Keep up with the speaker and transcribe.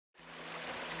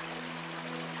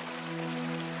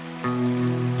Love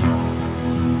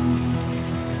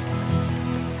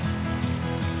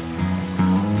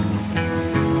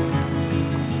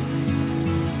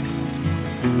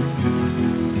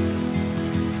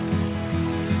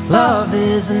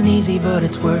isn't easy, but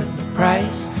it's worth the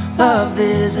price. Love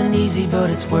isn't easy,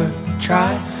 but it's worth the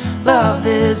try. Love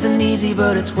isn't easy,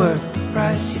 but it's worth the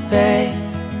price you pay.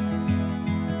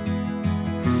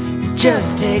 It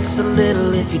just takes a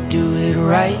little if you do it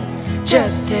right.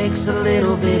 Just takes a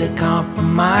little bit of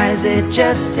compromise. It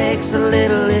just takes a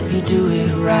little if you do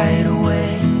it right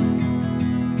away.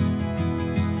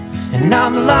 And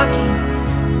I'm lucky,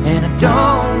 and I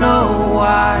don't know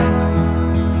why.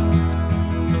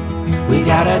 We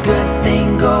got a good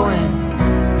thing going,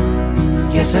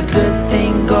 yes, a good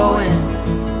thing going.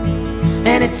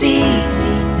 And it's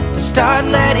easy to start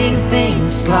letting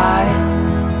things slide.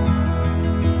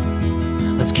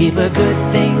 Let's keep a good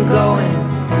thing going.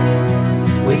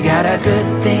 We got a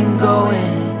good thing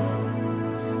going,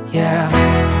 yeah.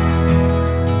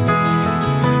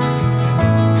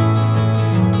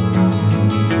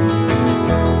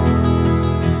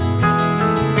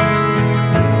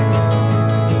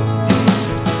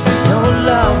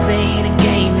 Love ain't a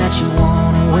game that you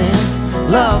wanna win.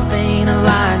 Love ain't a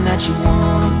line that you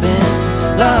wanna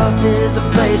bend. Love is a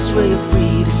place where you're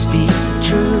free to speak the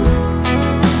truth.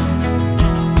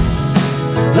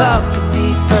 Love could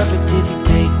be perfect if you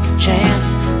take a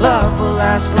chance. Love will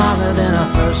last longer than our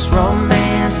first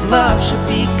romance. Love should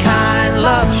be kind,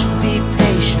 love should be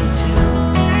patient too.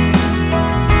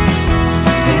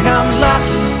 And I'm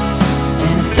lucky,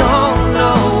 and I don't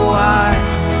know why.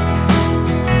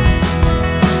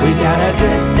 We got a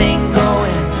good thing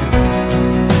going,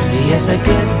 yes, a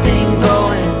good thing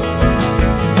going.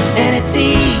 And it's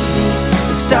easy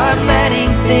to start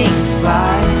letting things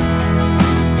slide.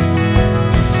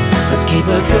 Let's keep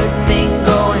a good thing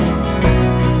going.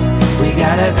 We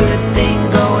got a good thing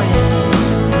going,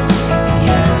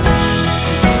 yeah.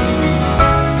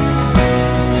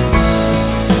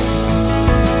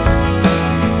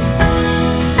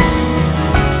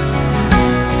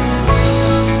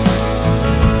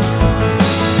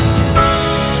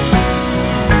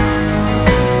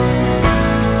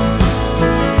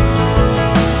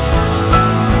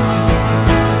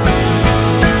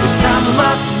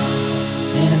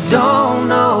 Don't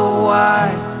know why,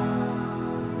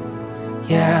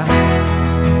 yeah.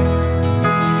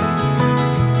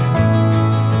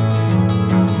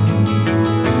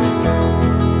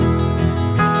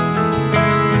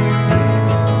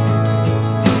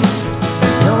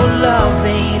 No, love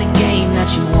ain't a game that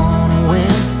you wanna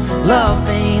win. Love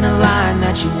ain't a line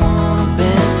that you wanna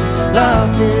bend.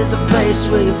 Love is a place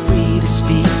where you're free to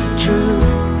speak the truth.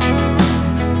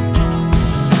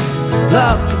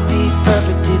 Love could be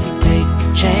perfect if you take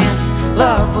a chance.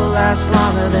 Love will last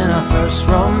longer than our first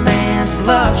romance.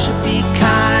 Love should be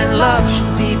kind, love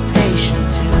should be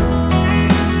patient too.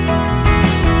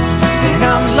 And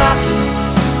I'm lucky,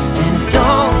 and I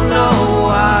don't know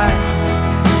why.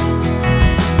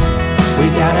 We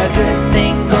got a good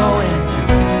thing going,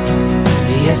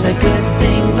 yes, a good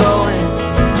thing going.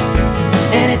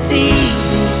 And it's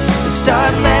easy to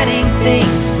start letting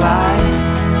things slide.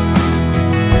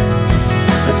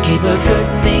 Let's keep a good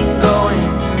thing going.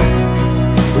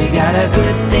 We got a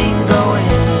good thing going,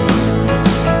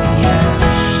 yeah.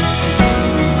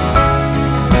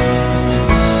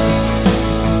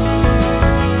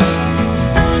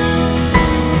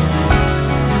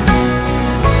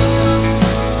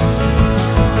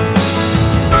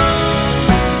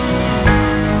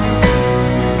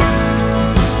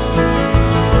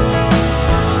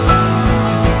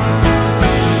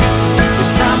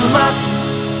 Yes, I'm lucky,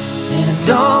 and I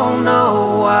don't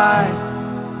know why.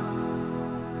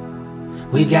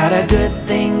 We got a good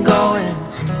thing going,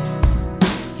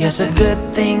 yes, a good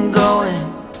thing going.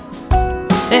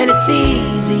 And it's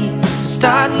easy to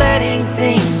start letting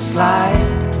things slide.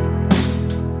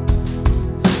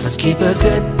 Let's keep a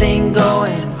good thing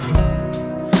going.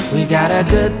 We got a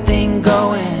good thing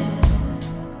going,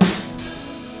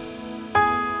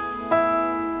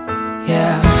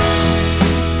 yeah.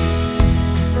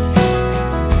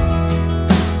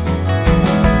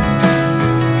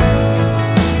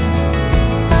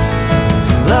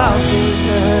 Love is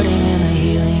the hurting and the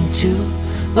healing too.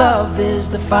 Love is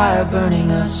the fire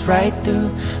burning us right through.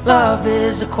 Love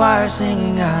is a choir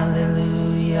singing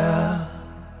hallelujah.